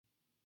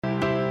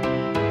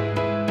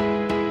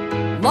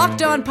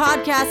Locked On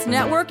Podcast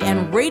Network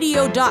and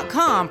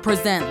Radio.com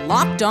present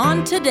Locked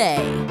On Today.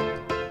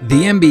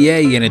 The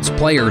NBA and its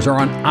players are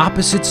on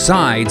opposite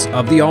sides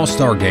of the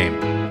All-Star game.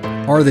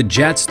 Are the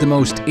Jets the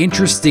most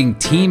interesting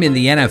team in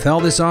the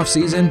NFL this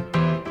offseason?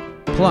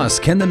 Plus,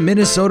 can the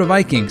Minnesota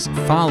Vikings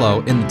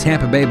follow in the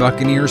Tampa Bay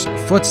Buccaneers'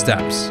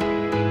 footsteps?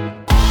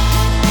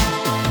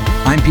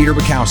 I'm Peter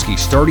Bukowski,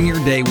 starting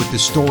your day with the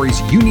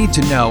stories you need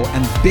to know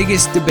and the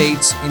biggest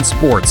debates in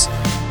sports.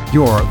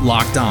 You're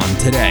Locked On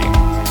Today.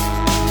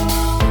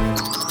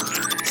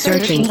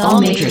 Searching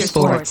all major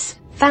sports.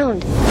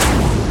 Found.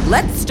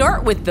 Let's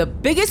start with the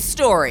biggest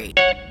story.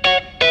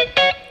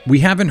 We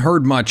haven't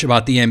heard much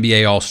about the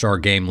NBA All-Star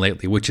Game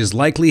lately, which is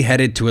likely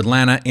headed to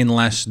Atlanta in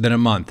less than a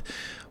month.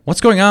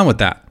 What's going on with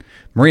that?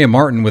 Maria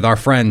Martin with our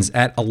friends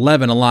at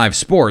 11 Alive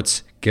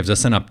Sports gives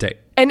us an update.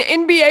 An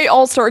NBA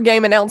All-Star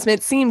Game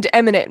announcement seemed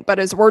imminent, but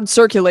as word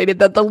circulated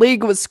that the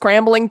league was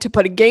scrambling to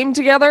put a game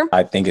together,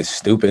 I think it's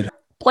stupid.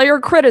 Player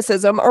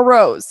criticism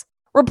arose.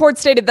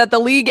 Reports stated that the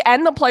league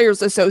and the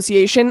Players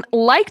Association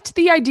liked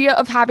the idea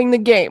of having the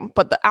game,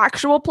 but the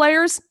actual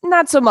players,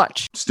 not so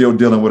much. Still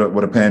dealing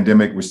with a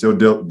pandemic. We're still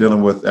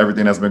dealing with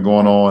everything that's been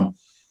going on.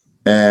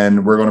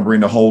 And we're going to bring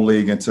the whole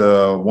league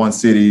into one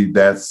city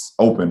that's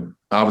open.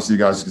 Obviously, you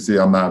guys can see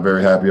I'm not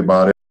very happy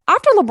about it.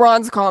 After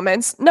LeBron's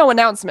comments, no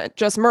announcement,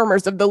 just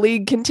murmurs of the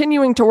league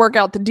continuing to work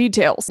out the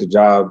details. The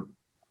job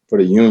for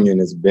the union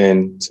has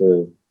been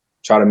to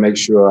try to make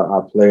sure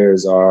our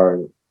players are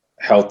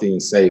healthy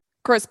and safe.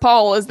 Chris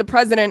Paul is the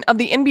president of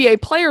the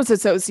NBA Players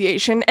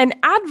Association and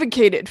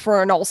advocated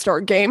for an All-Star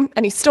game,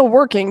 and he's still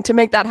working to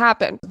make that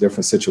happen.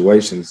 Different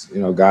situations,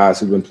 guys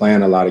who've been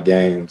playing a lot of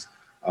games,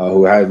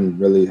 who hadn't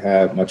really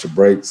had much of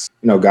breaks.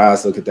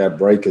 Guys look at that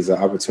break as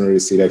an opportunity to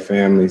see their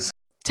families.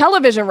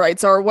 Television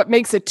rights are what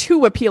makes it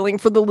too appealing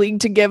for the league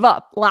to give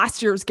up.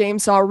 Last year's game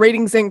saw a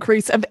ratings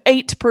increase of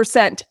 8%,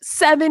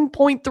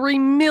 7.3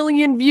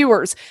 million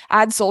viewers.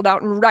 Ads sold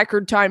out in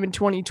record time in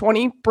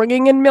 2020,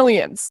 bringing in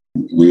millions.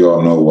 We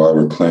all know why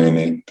we're playing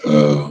it.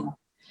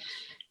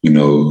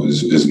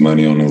 Is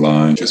money on the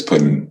line, just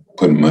putting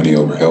money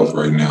over health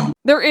right now.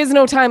 There is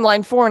no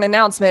timeline for an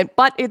announcement,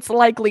 but it's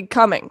likely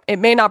coming. It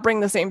may not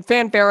bring the same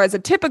fanfare as a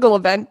typical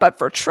event, but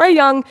for Trae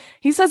Young,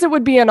 he says it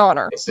would be an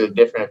honor. It's a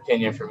different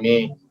opinion for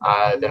me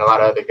than a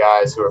lot of other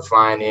guys who are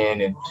flying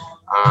in, and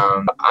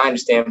I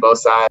understand both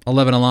sides.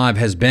 11 Alive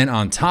has been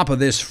on top of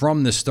this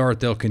from the start.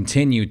 They'll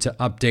continue to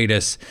update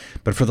us.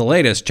 But for the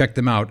latest, check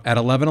them out at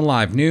 11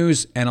 Alive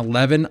News and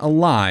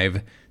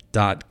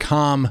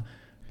 11alive.com.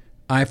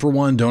 I, for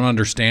one, don't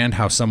understand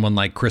how someone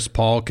like Chris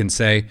Paul can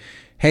say,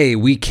 hey,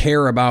 we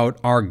care about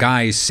our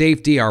guys'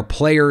 safety, our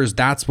players,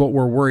 that's what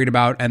we're worried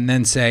about, and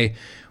then say,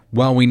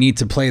 well, we need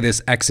to play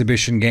this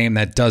exhibition game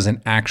that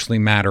doesn't actually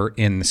matter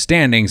in the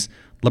standings.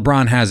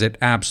 LeBron has it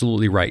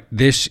absolutely right.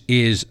 This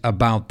is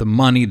about the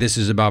money. This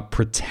is about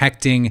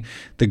protecting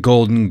the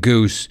Golden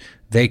Goose.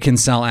 They can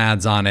sell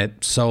ads on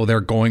it, so they're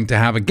going to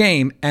have a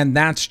game, and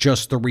that's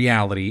just the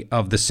reality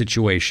of the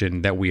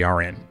situation that we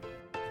are in.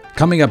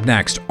 Coming up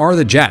next, are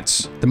the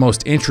Jets the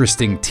most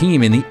interesting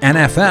team in the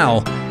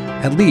NFL,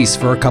 at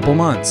least for a couple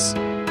months?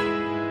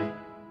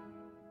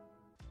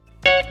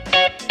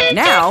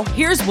 Now,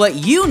 here's what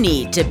you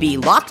need to be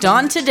locked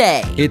on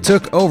today. It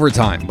took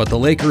overtime, but the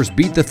Lakers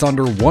beat the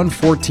Thunder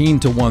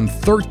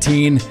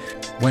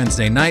 114-113.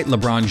 Wednesday night,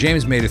 LeBron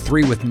James made a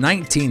three with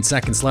 19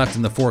 seconds left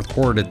in the fourth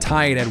quarter to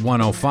tie it at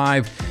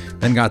 105,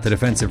 then got the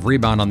defensive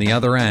rebound on the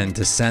other end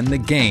to send the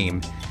game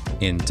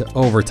into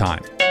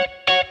overtime.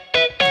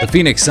 The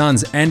Phoenix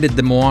Suns ended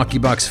the Milwaukee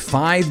Bucks'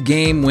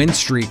 5-game win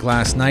streak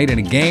last night in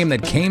a game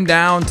that came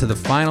down to the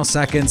final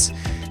seconds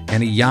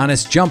and a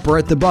Giannis jumper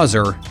at the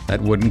buzzer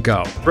that wouldn't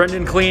go.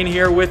 Brendan Clean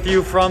here with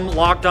you from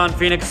Locked On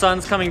Phoenix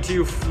Suns, coming to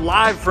you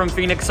live from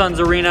Phoenix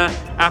Suns Arena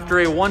after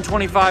a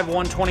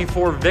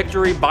 125-124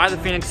 victory by the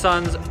Phoenix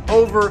Suns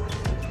over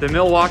the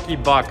Milwaukee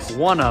Bucks,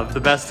 one of the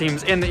best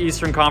teams in the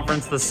Eastern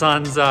Conference. The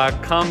Suns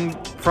come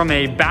from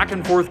a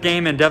back-and-forth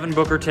game, and Devin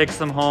Booker takes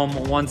them home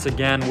once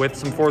again with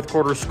some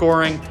fourth-quarter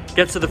scoring.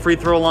 Gets to the free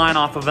throw line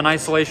off of an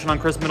isolation on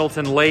Chris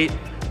Middleton late.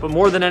 But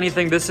more than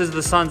anything, this is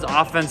the Suns'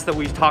 offense that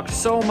we talked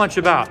so much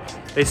about.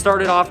 They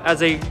started off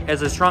as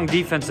a strong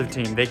defensive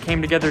team. They came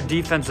together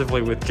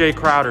defensively with Jay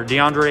Crowder,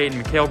 DeAndre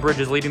Ayton, Mikal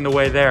Bridges leading the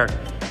way there.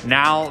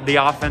 Now the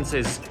offense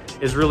is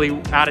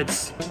really at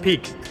its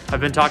peak. I've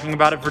been talking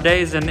about it for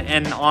days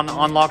and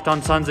on Locked On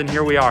Suns, and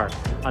here we are.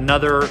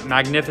 Another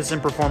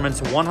magnificent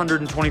performance,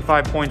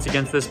 125 points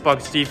against this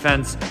Bucks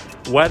defense.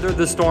 Weathered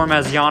the storm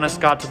as Giannis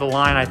got to the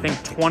line, I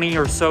think 20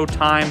 or so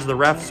times. The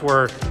refs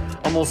were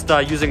almost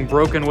using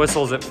broken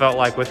whistles, it felt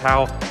like, with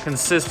how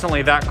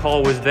consistently that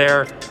call was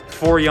there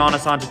for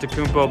Giannis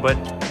Antetokounmpo, but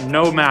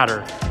no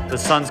matter. The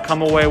Suns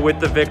come away with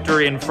the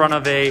victory in front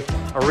of a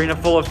arena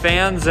full of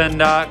fans,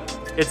 and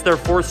it's their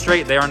fourth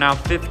straight. They are now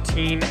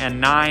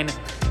 15-9.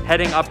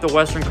 Heading up the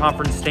Western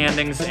Conference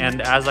standings,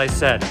 and as I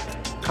said,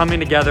 coming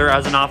together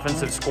as an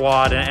offensive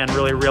squad and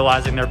really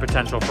realizing their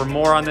potential. For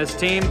more on this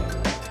team,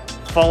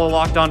 follow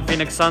Locked On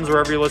Phoenix Suns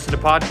wherever you listen to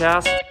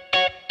podcasts.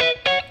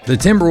 The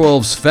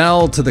Timberwolves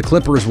fell to the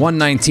Clippers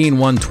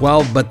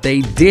 119-112, but they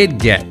did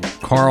get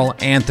Karl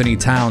Anthony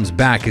Towns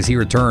back as he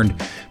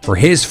returned for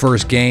his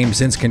first game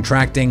since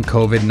contracting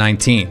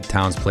COVID-19.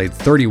 Towns played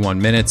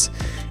 31 minutes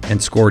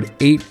and scored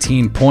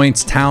 18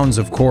 points. Towns,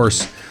 of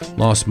course,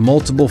 lost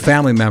multiple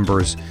family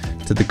members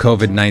to the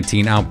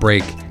COVID-19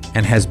 outbreak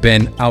and has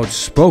been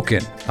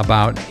outspoken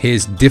about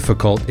his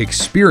difficult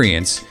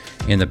experience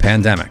in the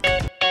pandemic.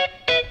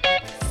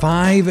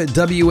 5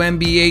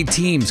 WNBA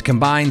teams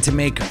combined to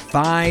make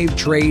 5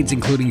 trades,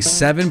 including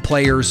 7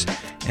 players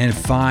and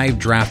 5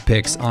 draft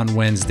picks on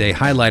Wednesday,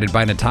 highlighted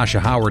by Natasha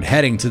Howard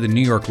heading to the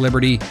New York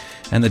Liberty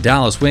and the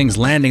Dallas Wings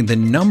landing the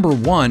number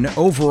 1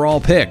 overall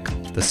pick.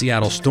 The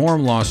Seattle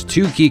Storm lost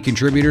 2 key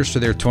contributors to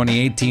their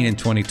 2018 and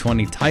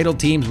 2020 title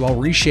teams while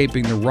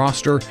reshaping the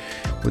roster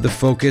with a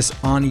focus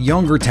on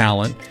younger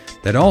talent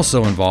that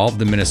also involved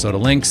the Minnesota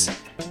Lynx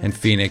and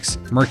Phoenix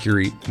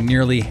Mercury.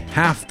 Nearly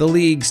half the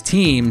league's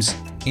teams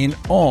in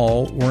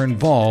all were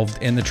involved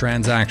in the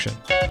transaction.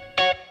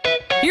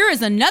 Here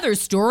is another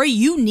story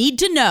you need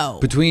to know.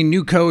 Between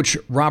new coach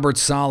Robert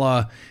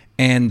Saleh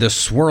and the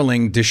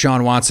swirling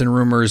Deshaun Watson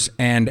rumors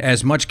and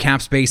as much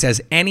cap space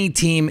as any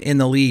team in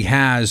the league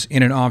has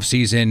in an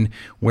offseason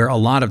where a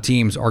lot of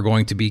teams are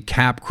going to be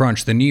cap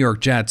crunched, the New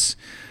York Jets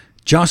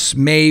just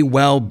may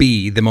well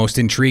be the most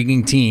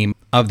intriguing team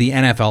of the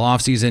NFL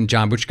offseason.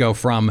 John Butchko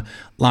from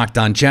Locked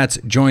On Jets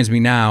joins me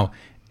now.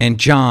 And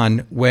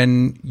John,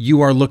 when you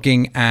are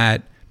looking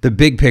at the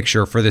big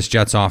picture for this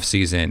Jets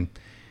offseason,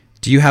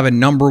 do you have a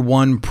number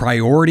 1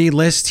 priority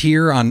list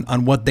here on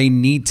what they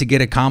need to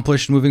get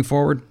accomplished moving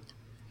forward?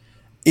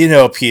 You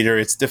know, Peter,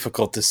 it's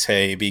difficult to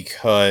say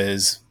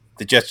because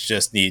the Jets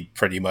just need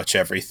pretty much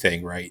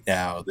everything right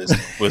now. This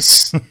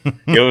was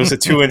it was a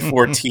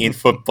 2-14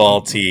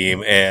 football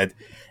team, and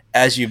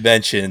as you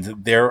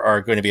mentioned, there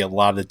are going to be a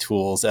lot of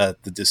tools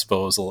at the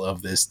disposal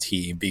of this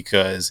team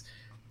because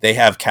they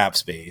have cap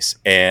space,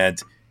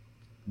 and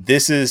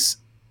this is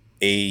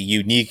a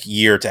unique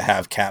year to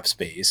have cap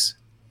space.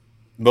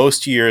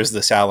 Most years,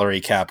 the salary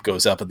cap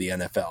goes up in the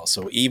NFL.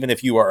 So even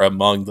if you are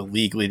among the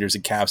league leaders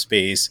in cap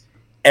space,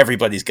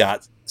 everybody's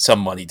got some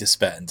money to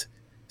spend.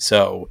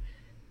 So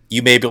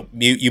you may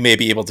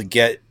be able to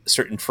get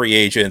certain free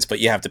agents, but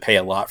you have to pay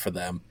a lot for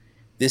them.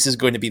 This is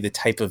going to be the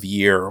type of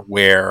year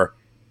where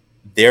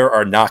there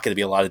are not going to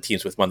be a lot of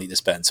teams with money to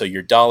spend. So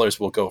your dollars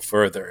will go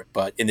further.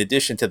 But in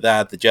addition to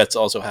that, the Jets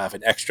also have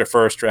an extra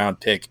first-round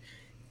pick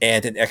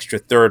and an extra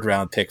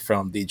third-round pick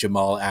from the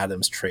Jamal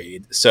Adams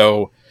trade.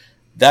 So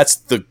that's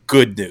the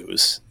good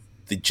news.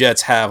 The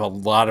Jets have a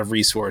lot of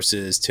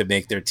resources to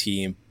make their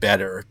team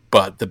better.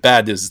 But the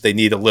bad news is they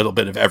need a little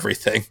bit of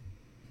everything.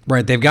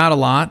 Right. They've got a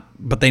lot,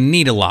 but they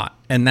need a lot.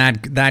 And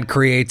that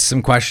creates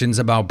some questions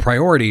about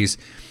priorities.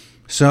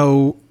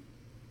 So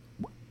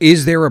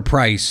is there a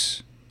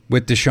price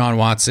with Deshaun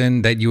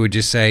Watson that you would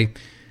just say,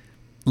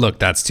 look,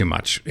 that's too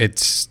much.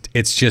 It's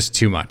just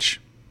too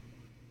much?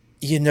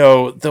 You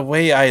know, the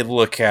way I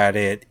look at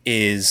it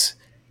is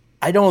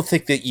I don't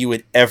think that you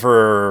would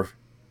ever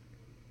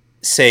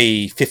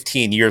say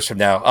 15 years from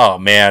now, oh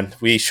man,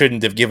 we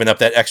shouldn't have given up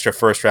that extra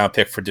first round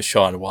pick for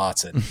Deshaun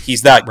Watson.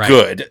 He's not right.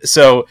 Good.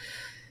 So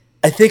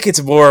I think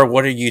it's more,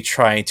 what are you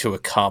trying to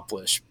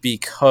accomplish?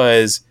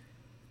 Because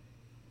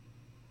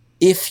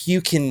if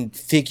you can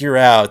figure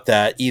out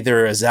that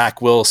either a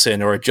Zach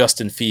Wilson or a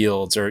Justin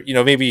Fields or, you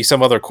know, maybe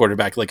some other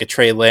quarterback like a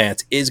Trey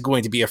Lance is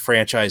going to be a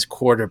franchise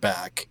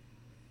quarterback,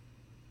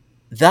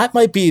 that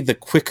might be the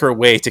quicker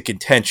way to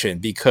contention,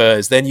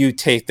 because then you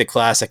take the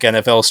classic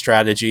NFL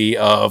strategy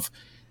of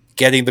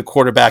getting the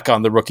quarterback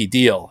on the rookie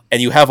deal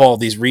and you have all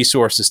these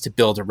resources to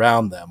build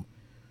around them.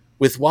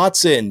 With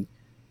Watson,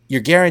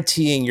 you're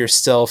guaranteeing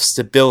yourself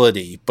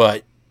stability,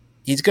 but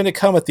he's going to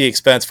come at the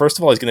expense. First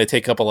of all, he's going to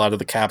take up a lot of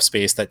the cap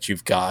space that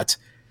you've got.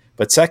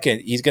 But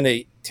second, he's going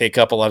to take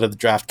up a lot of the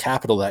draft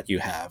capital that you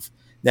have.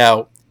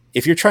 Now,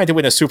 if you're trying to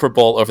win a Super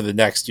Bowl over the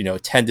next,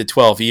 10 to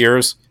 12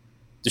 years,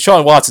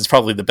 Deshaun Watson's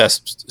probably the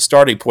best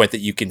starting point that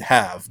you can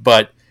have,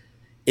 but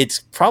it's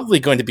probably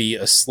going to be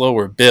a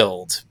slower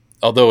build,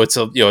 although it's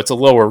a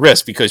lower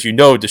risk because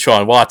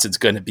Deshaun Watson's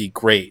going to be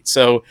great.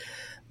 So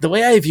the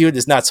way I view it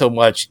is not so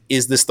much,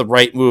 is this the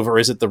right move or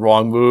is it the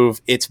wrong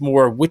move? It's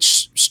more,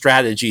 which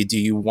strategy do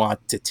you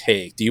want to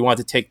take? Do you want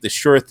to take the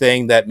sure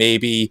thing that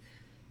maybe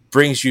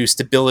brings you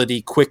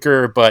stability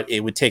quicker, but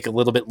it would take a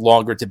little bit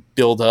longer to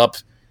build up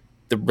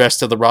the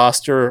rest of the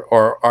roster?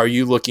 Or are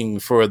you looking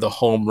for the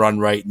home run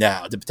right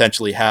now to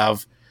potentially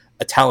have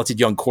a talented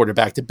young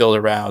quarterback to build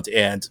around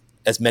and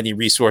as many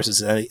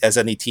resources as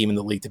any team in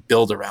the league to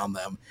build around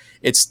them?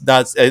 It's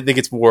not, I think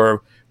it's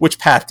more, which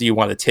path do you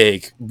want to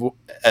take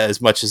as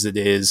much as it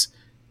is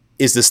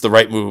this the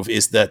right move?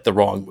 Is that the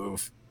wrong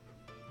move?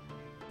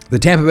 The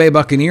Tampa Bay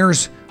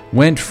Buccaneers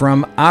went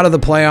from out of the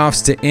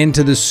playoffs to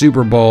into the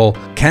Super Bowl.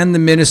 Can the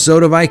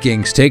Minnesota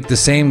Vikings take the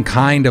same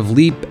kind of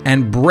leap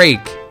and break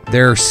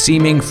their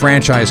seeming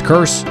franchise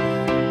curse?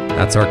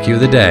 That's our cue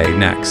of the day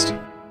next.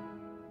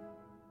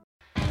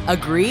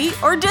 Agree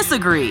or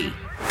disagree?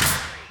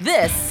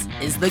 This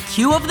is the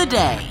cue of the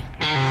day.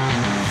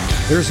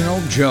 There's an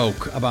old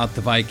joke about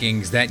the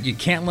Vikings that you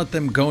can't let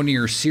them go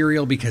near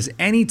cereal because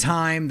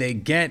anytime they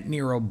get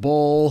near a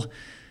bowl,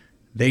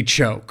 they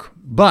choke.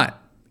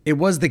 But it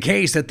was the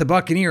case that the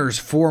Buccaneers,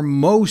 for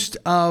most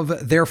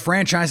of their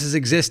franchise's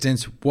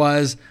existence,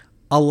 was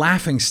a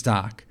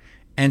laughingstock.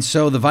 And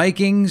so the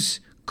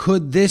Vikings,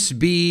 could this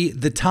be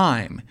the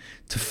time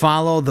to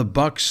follow the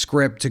Bucs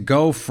script to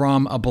go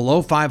from a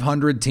below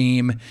 500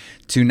 team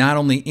to not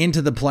only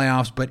into the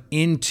playoffs, but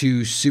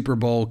into Super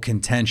Bowl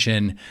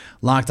contention?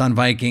 Locked on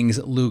Vikings,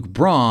 Luke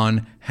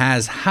Braun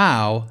has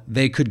how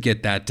they could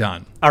get that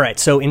done. All right,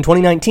 so in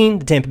 2019,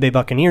 the Tampa Bay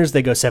Buccaneers,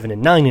 they go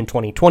 7-9. In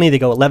 2020, they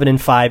go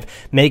 11-5,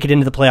 make it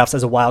into the playoffs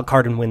as a wild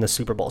card and win the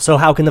Super Bowl. So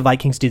how can the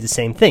Vikings do the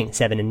same thing?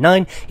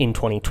 7-9 in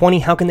 2020.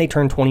 How can they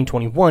turn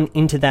 2021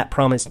 into that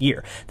promised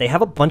year? They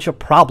have a bunch of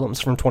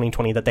problems from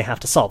 2020 that they have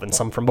to solve, and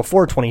some from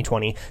before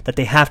 2020 that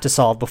they have to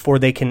solve before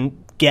they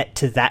can get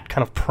to that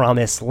kind of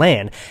promised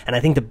land. And I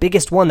think the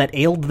biggest one that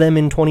ailed them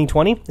in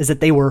 2020 is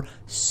that they were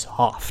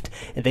soft.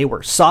 They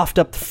were soft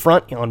up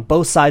front on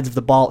both sides of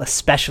the ball,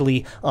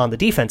 especially on the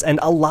defense. And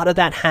a lot of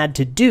that had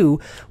to do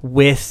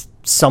with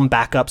some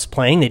backups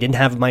playing. They didn't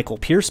have Michael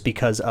Pierce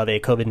because of a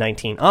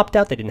COVID-19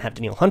 opt-out. They didn't have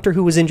Danielle Hunter,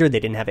 who was injured. They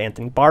didn't have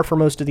Anthony Barr for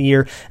most of the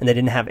year, and they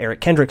didn't have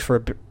Eric Kendricks for a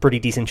pretty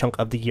decent chunk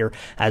of the year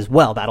as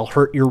well. That'll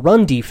hurt your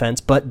run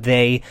defense, but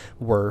they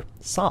were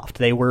soft.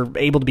 They were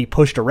able to be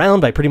pushed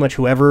around by pretty much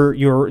whoever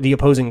the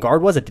opposing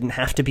guard was. It didn't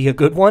have to be a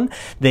good one.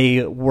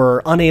 They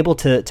were unable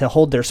to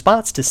hold their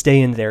spots, to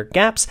stay in their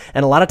gaps,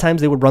 and a lot of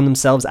times they would run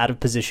themselves out of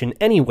position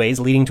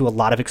anyways, leading to a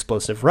lot of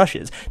explosive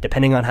rushes.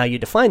 Depending on how you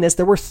define this,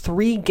 there were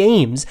 3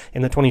 games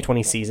in the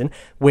 2020 season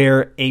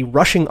where a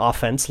rushing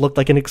offense looked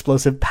like an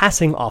explosive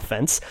passing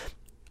offense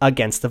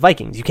against the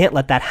Vikings. You can't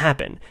let that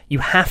happen. You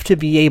have to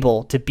be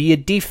able to be a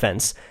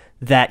defense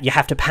that you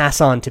have to pass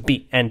on to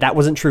beat, and that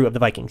wasn't true of the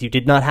Vikings. You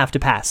did not have to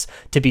pass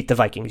to beat the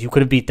Vikings. You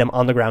could have beat them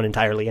on the ground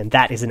entirely, and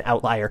that is an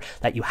outlier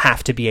that you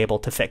have to be able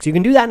to fix. You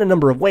can do that in a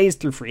number of ways,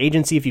 through free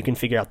agency, if you can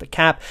figure out the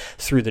cap,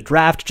 through the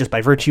draft, just by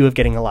virtue of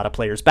getting a lot of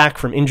players back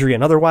from injury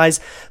and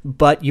otherwise,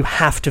 but you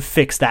have to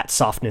fix that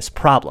softness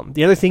problem.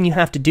 The other thing you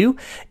have to do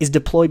is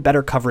deploy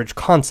better coverage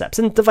concepts,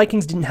 and the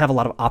Vikings didn't have a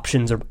lot of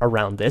options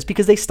around this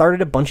because they started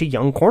a bunch of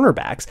young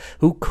cornerbacks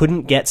who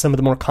couldn't get some of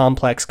the more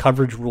complex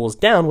coverage rules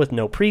down with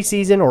no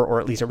preseason or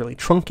at least a really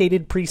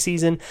truncated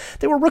preseason.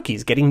 They were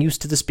rookies getting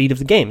used to the speed of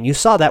the game. You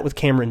saw that with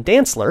Cameron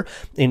Dantzler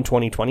in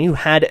 2020, who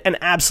had an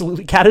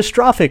absolutely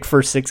catastrophic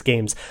first 6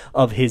 games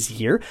of his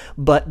year.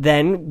 But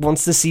then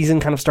once the season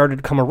kind of started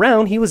to come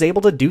around, he was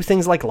able to do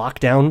things like lock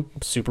down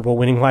Super Bowl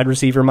winning wide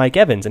receiver Mike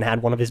Evans and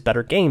had one of his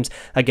better games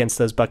against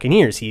those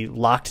Buccaneers. He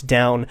locked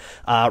down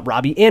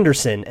Robbie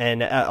Anderson,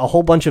 and a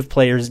whole bunch of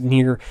players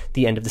near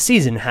the end of the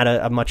season had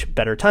a much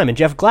better time. And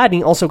Jeff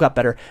Gladney also got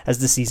better as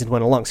the season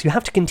went along. So you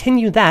have to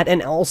continue that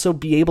and also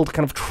be able to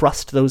kind of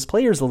trust those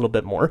players a little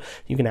bit more.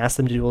 You can ask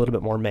them to do a little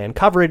bit more man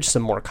coverage,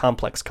 some more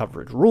complex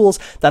coverage rules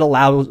that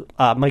allow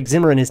Mike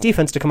Zimmer and his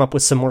defense to come up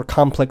with some more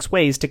complex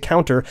ways to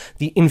counter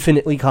the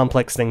infinitely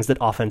complex things that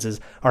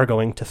offenses are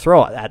going to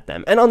throw at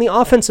them. And on the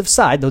offensive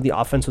side, though the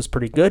offense was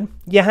pretty good,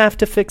 you have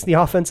to fix the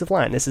offensive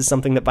line. This is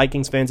something that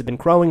Vikings fans have been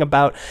crowing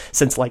about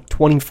since like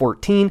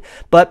 2014,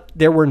 but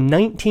there were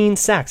 19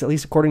 sacks, at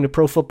least according to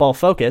Pro Football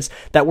Focus,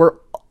 that were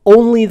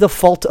only the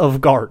fault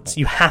of guards.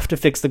 You have to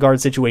fix the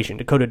guard situation.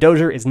 Dakota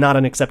Dozier is not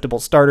an acceptable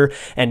starter,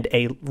 and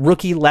a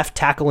rookie left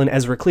tackle in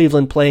Ezra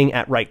Cleveland playing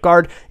at right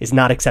guard is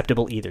not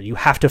acceptable either. You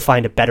have to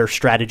find a better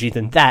strategy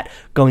than that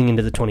going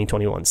into the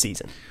 2021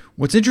 season.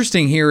 What's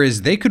interesting here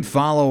is they could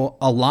follow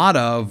a lot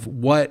of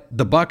what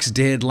the Bucs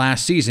did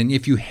last season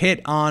if you hit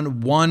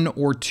on 1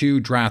 or 2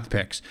 draft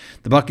picks.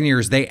 The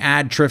Buccaneers, they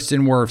add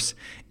Tristan Wirfs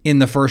in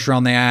the first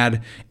round. They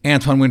add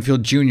Antoine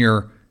Winfield Jr.,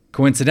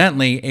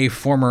 coincidentally, a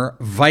former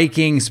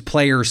Vikings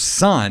player's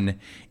son,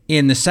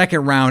 in the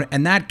second round,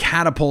 and that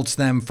catapults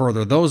them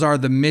further. Those are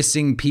the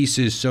missing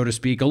pieces, so to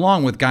speak,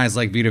 along with guys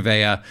like Vita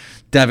Vea,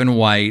 Devin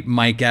White,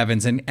 Mike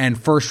Evans, and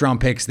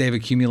first-round picks they've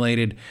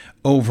accumulated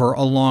over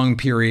a long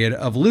period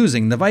of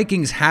losing. The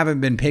Vikings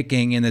haven't been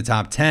picking in the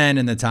top 10,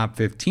 in the top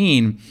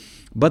 15,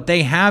 but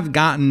they have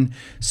gotten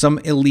some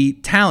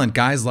elite talent,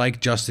 guys like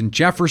Justin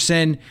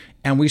Jefferson,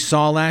 and we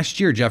saw last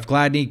year, Jeff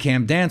Gladney,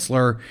 Cam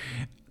Dantzler.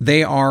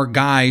 They are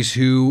guys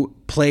who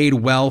played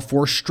well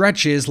for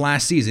stretches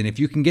last season. If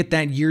you can get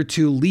that year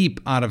 2 leap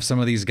out of some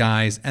of these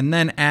guys and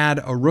then add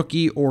a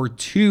rookie or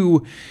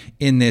 2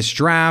 in this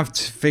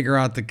draft, figure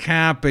out the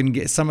cap and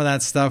get some of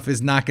that stuff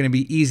is not going to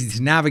be easy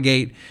to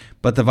navigate.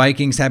 But the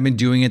Vikings have been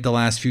doing it the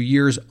last few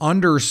years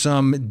under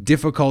some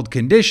difficult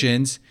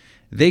conditions.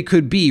 They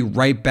could be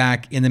right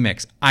back in the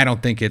mix. I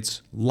don't think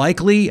it's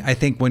likely. I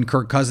think when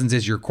Kirk Cousins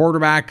is your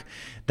quarterback,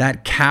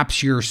 that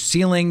caps your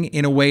ceiling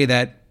in a way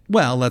that,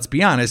 well, let's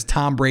be honest,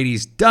 Tom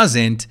Brady's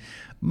doesn't,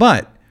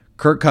 but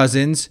Kirk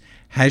Cousins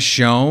has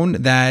shown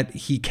that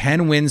he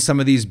can win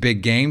some of these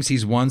big games.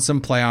 He's won some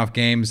playoff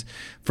games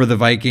for the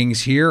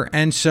Vikings here,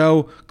 and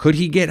so could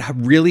he get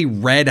really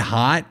red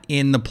hot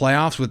in the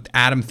playoffs with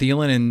Adam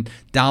Thielen and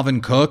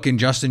Dalvin Cook and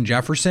Justin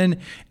Jefferson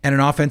and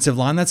an offensive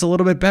line that's a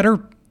little bit better?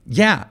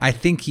 Yeah, I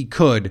think he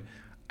could.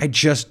 I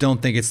just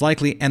don't think it's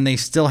likely. And they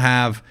still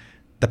have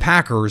the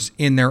Packers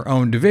in their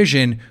own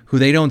division, who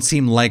they don't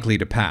seem likely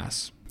to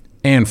pass.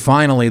 And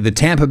finally, the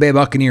Tampa Bay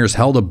Buccaneers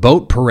held a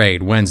boat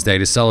parade Wednesday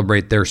to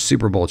celebrate their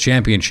Super Bowl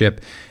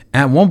championship.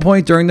 At one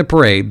point during the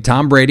parade,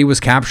 Tom Brady was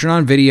captured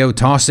on video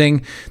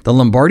tossing the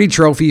Lombardi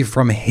Trophy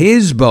from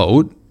his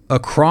boat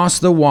across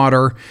the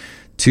water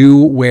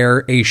to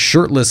where a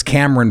shirtless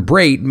Cameron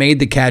Brate made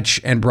the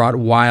catch and brought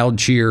wild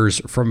cheers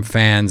from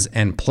fans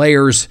and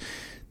players.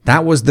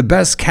 That was the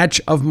best catch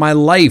of my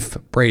life,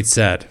 Brate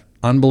said.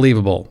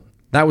 Unbelievable.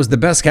 That was the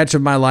best catch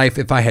of my life.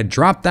 If I had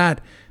dropped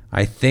that,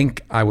 I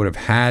think I would have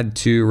had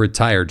to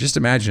retire. Just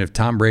imagine if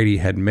Tom Brady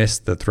had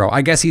missed the throw.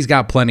 I guess he's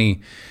got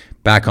plenty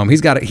back home. He's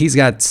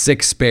got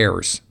 6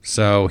 spares,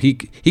 so he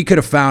could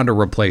have found a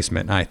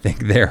replacement, I think,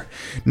 there.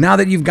 Now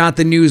that you've got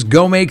the news,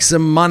 go make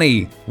some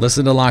money.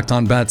 Listen to Locked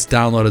On Bets,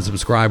 download and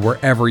subscribe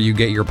wherever you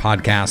get your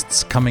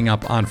podcasts. Coming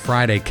up on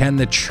Friday, can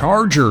the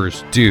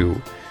Chargers do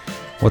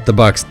what the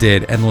Bucs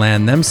did and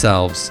land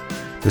themselves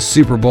the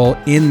Super Bowl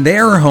in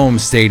their home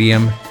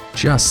stadium,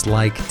 just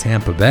like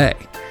Tampa Bay?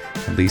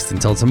 At least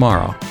until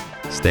tomorrow,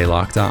 stay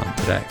locked on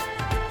today.